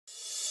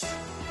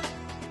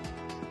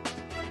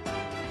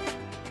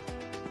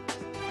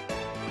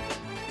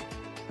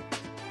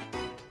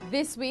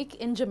This week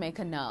in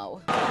Jamaica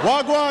Now.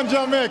 Wagwan,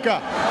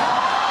 Jamaica!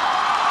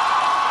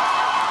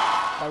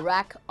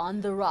 Barack on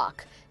the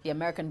rock. The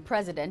American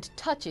president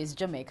touches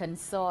Jamaican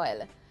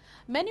soil.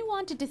 Many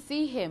wanted to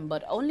see him,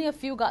 but only a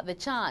few got the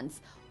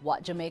chance.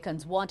 What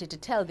Jamaicans wanted to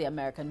tell the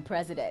American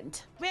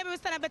president. Maybe we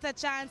stand a better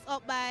chance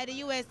up by the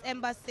U.S.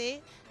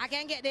 Embassy. I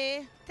can get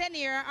the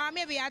 10-year or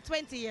maybe a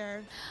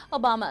 20-year.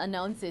 Obama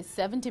announces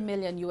 $70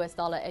 million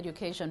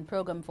education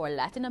program for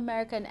Latin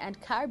American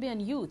and Caribbean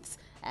youths,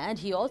 and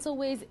he also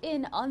weighs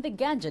in on the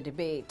ganja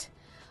debate.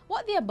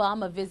 What the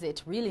Obama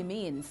visit really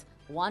means,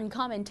 one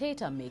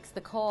commentator makes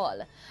the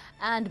call.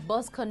 And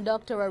bus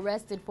conductor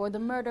arrested for the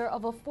murder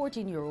of a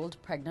 14-year-old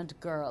pregnant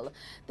girl.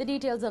 The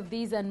details of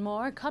these and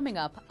more coming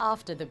up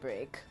after the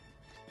break.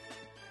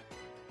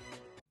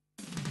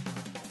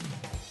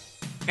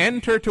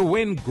 Enter to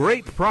win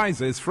great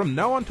prizes from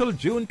now until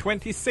June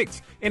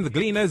 26 in the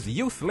Gleaner's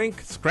Youth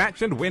Link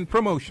Scratch and Win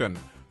promotion.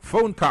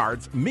 Phone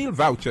cards, meal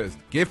vouchers,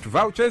 gift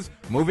vouchers,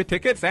 movie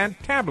tickets and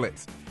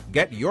tablets.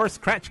 Get your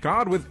scratch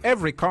card with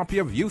every copy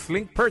of Youth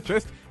Link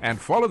purchased and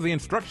follow the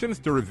instructions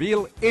to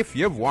reveal if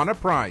you've won a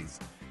prize.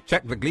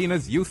 Check the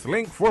Gleaner's Youth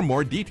Link for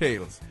more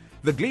details.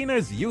 The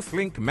Gleaner's Youth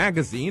Link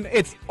magazine,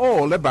 it's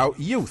all about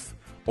youth.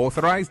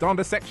 Authorized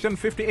under Section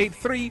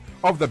 58.3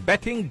 of the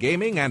Betting,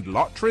 Gaming and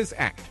Lotteries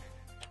Act.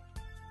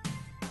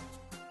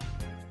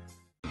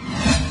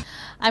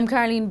 I'm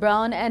Caroline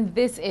Brown and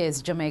this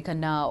is Jamaica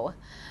Now.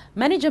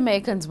 Many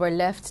Jamaicans were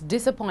left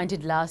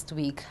disappointed last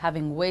week,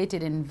 having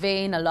waited in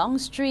vain along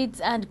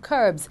streets and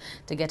curbs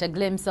to get a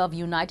glimpse of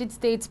United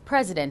States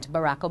President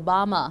Barack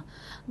Obama.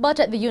 But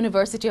at the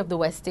University of the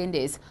West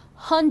Indies,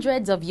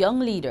 hundreds of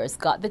young leaders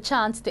got the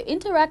chance to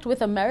interact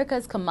with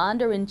America's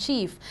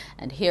Commander-in-Chief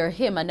and hear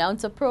him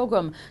announce a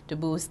program to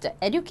boost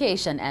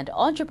education and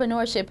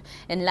entrepreneurship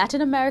in Latin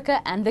America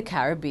and the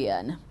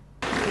Caribbean.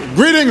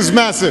 Greetings,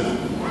 massive!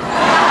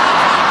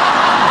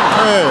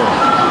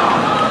 Hey.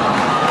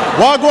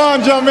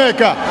 Wagwan,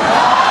 Jamaica!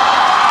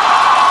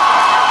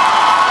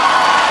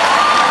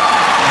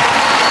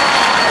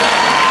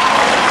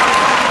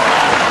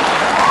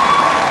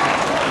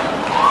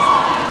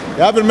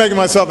 Yeah, I've been making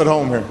myself at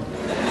home here.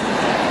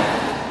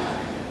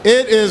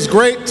 It is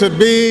great to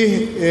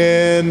be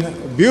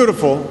in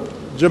beautiful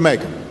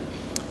Jamaica.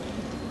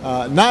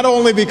 Not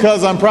only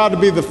because I'm proud to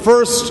be the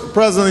first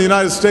president of the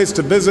United States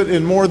to visit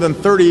in more than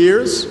 30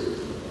 years,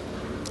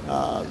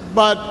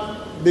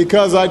 but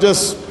because I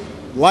just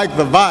like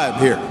the vibe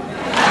here.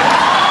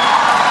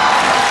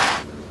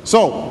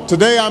 So,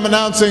 today I'm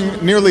announcing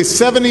nearly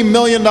 $70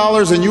 million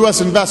in U.S.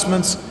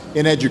 investments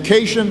in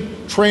education,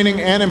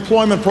 training, and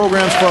employment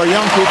programs for our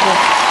young people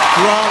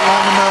throughout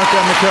Latin America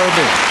and the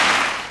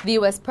Caribbean. The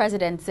U.S.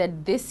 president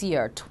said this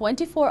year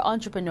 24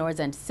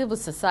 entrepreneurs and civil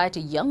society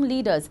young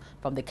leaders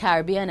from the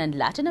Caribbean and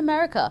Latin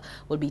America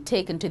will be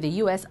taken to the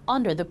U.S.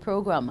 under the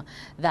program.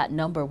 That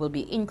number will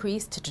be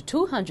increased to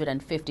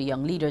 250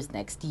 young leaders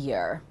next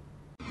year.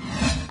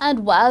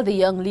 And while the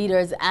young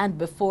leaders and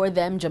before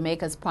them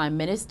Jamaica's Prime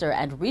Minister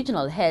and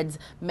regional heads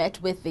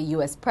met with the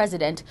U.S.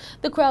 President,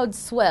 the crowd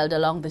swelled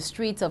along the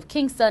streets of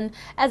Kingston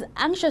as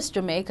anxious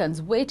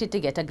Jamaicans waited to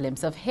get a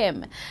glimpse of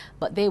him.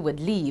 But they would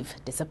leave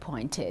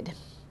disappointed.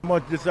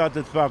 Much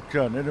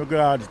dissatisfaction in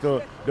regards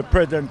to the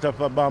presence of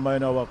Obama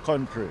in our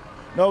country.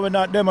 No, we're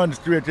not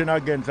demonstrating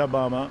against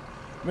Obama.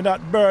 We're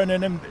not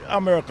burning the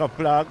America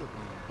flag.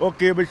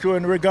 Okay, we're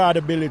showing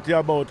regardability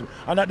about him.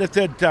 And at the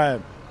same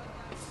time,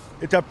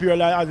 it appears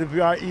like as if we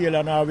are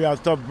alien or we are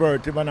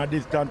subversive and a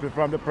distance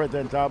from the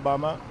President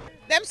Obama.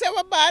 Them say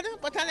we're bad,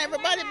 but not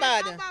everybody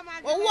bad.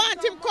 We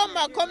want him come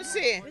back, come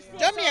see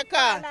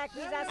Jamaica.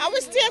 And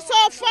we stay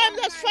so far,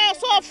 just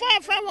so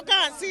far from we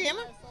can't see him.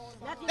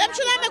 Them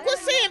should not make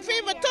us see him,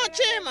 if we touch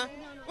him.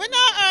 We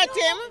not hurt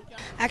him.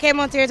 I came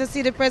out here to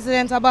see the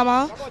President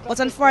Obama, but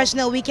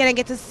unfortunately we can't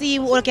get to see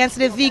him. We can't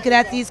see the vehicle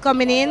that he's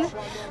coming in.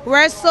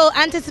 We're so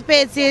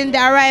anticipating the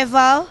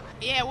arrival.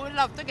 Yeah, we would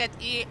love to get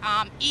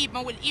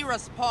even with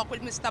Eros Park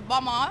with Mr.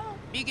 Obama,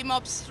 big him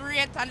up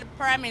straight and the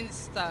Prime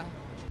Minister.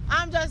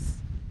 I'm just,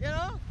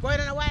 going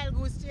on a wild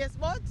goose chase,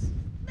 but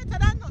better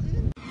than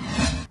nothing.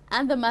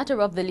 And the matter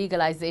of the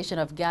legalization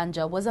of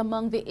ganja was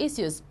among the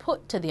issues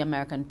put to the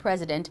American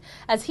president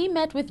as he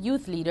met with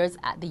youth leaders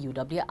at the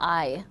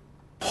UWI.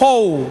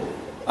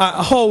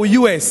 How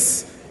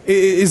U.S.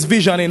 is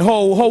visioning,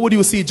 how would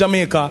you see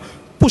Jamaica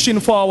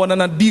pushing forward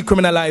on a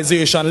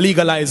decriminalization,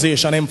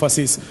 legalization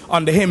emphasis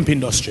on the hemp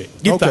industry?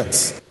 Give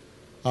thanks.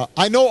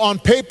 I know on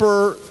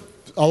paper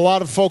a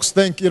lot of folks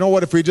think,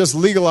 if we just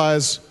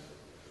legalize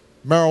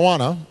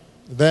marijuana,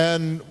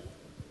 then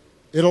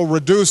it'll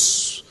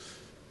reduce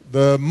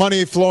the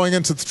money flowing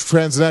into the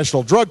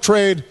transnational drug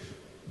trade.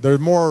 There are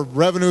more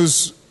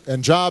revenues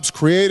and jobs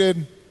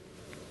created.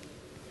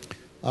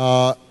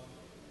 I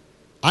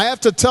have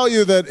to tell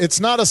you that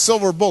it's not a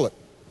silver bullet.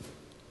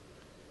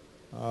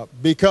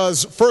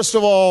 Because, first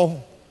of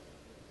all,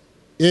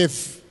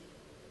 if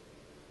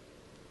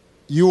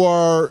you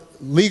are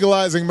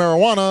legalizing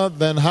marijuana,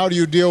 then how do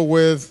you deal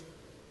with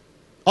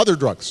other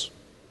drugs?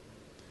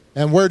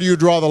 And where do you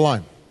draw the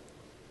line?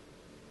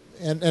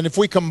 And if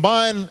we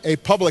combine a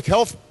public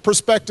health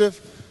perspective,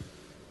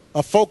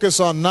 a focus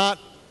on not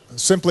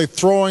simply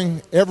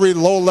throwing every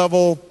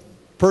low-level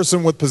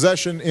person with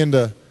possession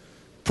into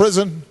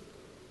prison,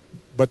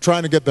 but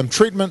trying to get them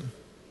treatment,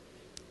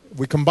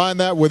 we combine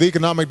that with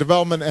economic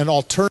development and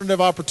alternative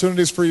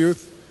opportunities for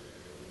youth,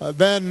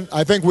 then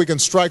I think we can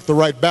strike the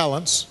right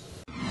balance.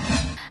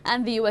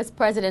 And the U.S.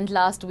 President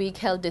last week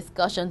held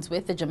discussions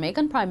with the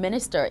Jamaican Prime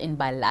Minister in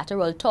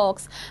bilateral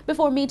talks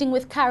before meeting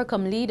with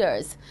CARICOM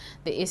leaders.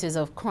 The issues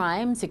of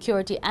crime,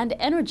 security and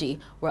energy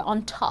were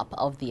on top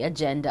of the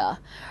agenda.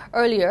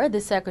 Earlier,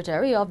 the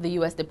Secretary of the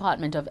U.S.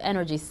 Department of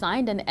Energy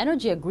signed an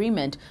energy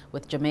agreement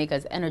with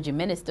Jamaica's Energy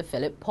Minister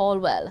Philip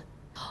Paulwell.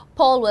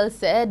 Paulwell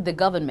said the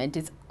government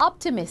is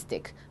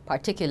optimistic,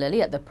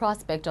 particularly at the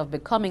prospect of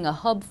becoming a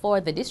hub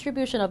for the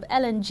distribution of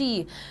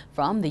LNG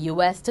from the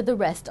U.S. to the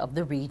rest of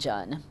the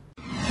region.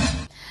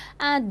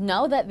 And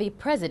now that the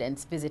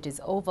president's visit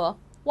is over,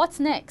 what's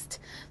next?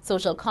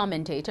 Social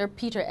commentator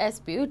Peter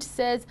Esbute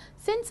says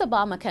since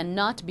Obama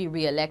cannot be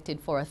re-elected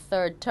for a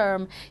third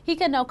term, he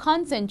can now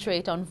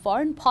concentrate on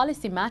foreign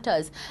policy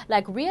matters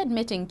like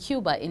readmitting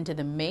Cuba into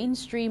the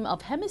mainstream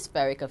of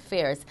hemispheric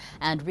affairs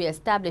and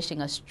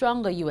re-establishing a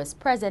stronger U.S.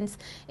 presence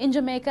in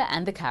Jamaica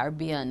and the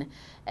Caribbean.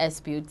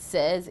 Esbute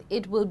says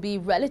it will be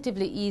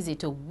relatively easy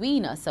to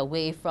wean us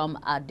away from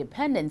a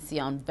dependency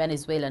on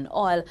Venezuelan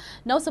oil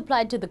now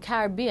supplied to the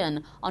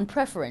Caribbean on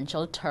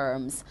preferential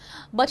terms.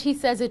 But he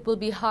says it will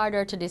be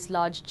harder to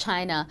dislodge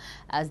China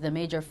as the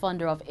major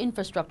funder of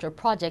infrastructure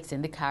projects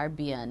in the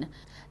Caribbean.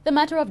 The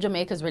matter of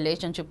Jamaica's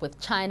relationship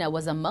with China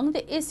was among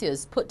the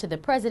issues put to the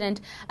president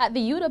at the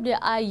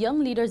UWI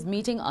Young Leaders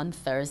meeting on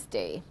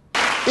Thursday.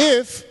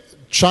 If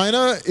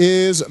China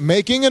is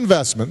making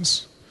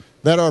investments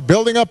that are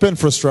building up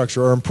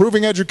infrastructure or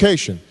improving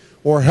education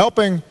or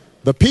helping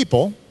the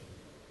people,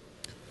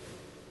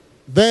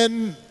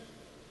 then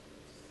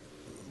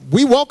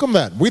we welcome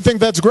that. We think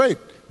that's great.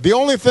 The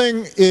only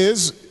thing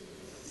is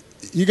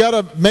you got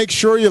to make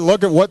sure you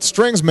look at what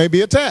strings may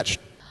be attached.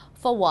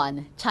 For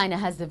one, China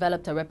has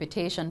developed a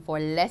reputation for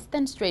less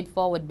than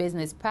straightforward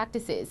business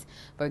practices.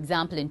 For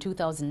example, in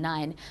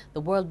 2009,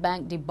 the World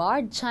Bank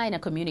debarred China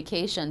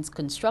Communications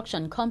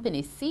Construction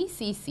Company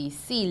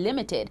CCCC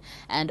Limited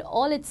and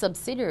all its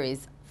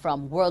subsidiaries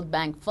from World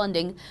Bank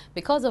funding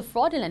because of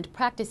fraudulent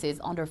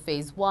practices under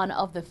Phase 1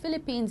 of the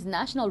Philippines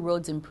National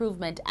Roads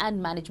Improvement and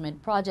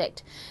Management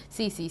Project.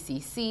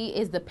 CCCC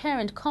is the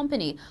parent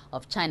company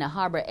of China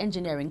Harbor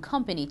Engineering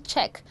Company,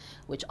 CHEC,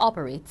 which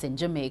operates in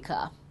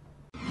Jamaica.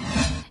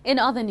 In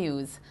other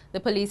news, the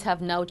police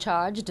have now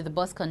charged the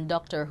bus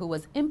conductor who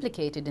was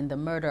implicated in the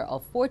murder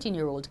of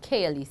 14-year-old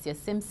Kay Alicia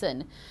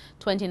Simpson.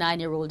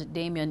 29-year-old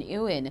Damian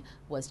Ewan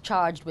was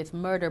charged with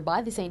murder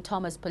by the St.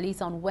 Thomas Police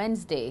on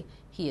Wednesday.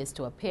 He is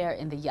to appear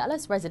in the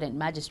Yallas Resident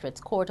Magistrates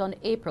Court on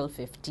April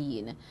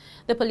 15.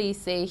 The police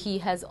say he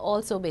has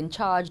also been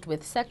charged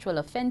with sexual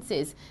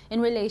offenses in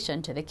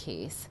relation to the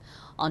case.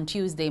 On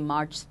Tuesday,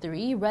 March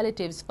 3,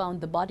 relatives found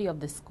the body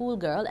of the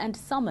schoolgirl and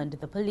summoned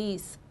the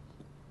police.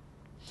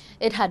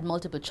 It had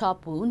multiple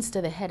chop wounds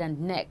to the head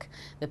and neck.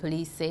 The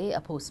police say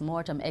a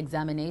post-mortem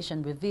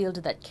examination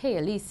revealed that Kay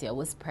Alicia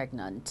was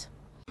pregnant.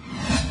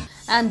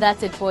 And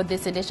that's it for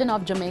this edition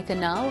of Jamaica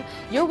Now,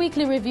 your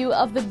weekly review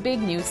of the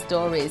big news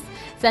stories.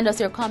 Send us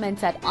your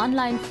comments at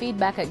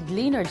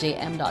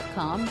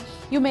onlinefeedback@gleanerjm.com.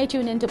 You may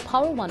tune into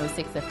Power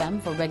 106 FM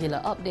for regular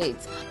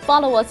updates.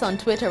 Follow us on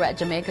Twitter at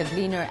Jamaica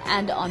Gleaner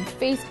and on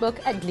Facebook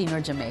at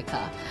Gleaner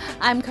Jamaica.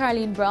 I'm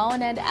Carleen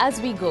Brown, and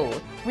as we go,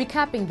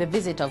 recapping the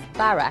visit of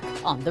Barack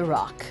on the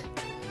Rock.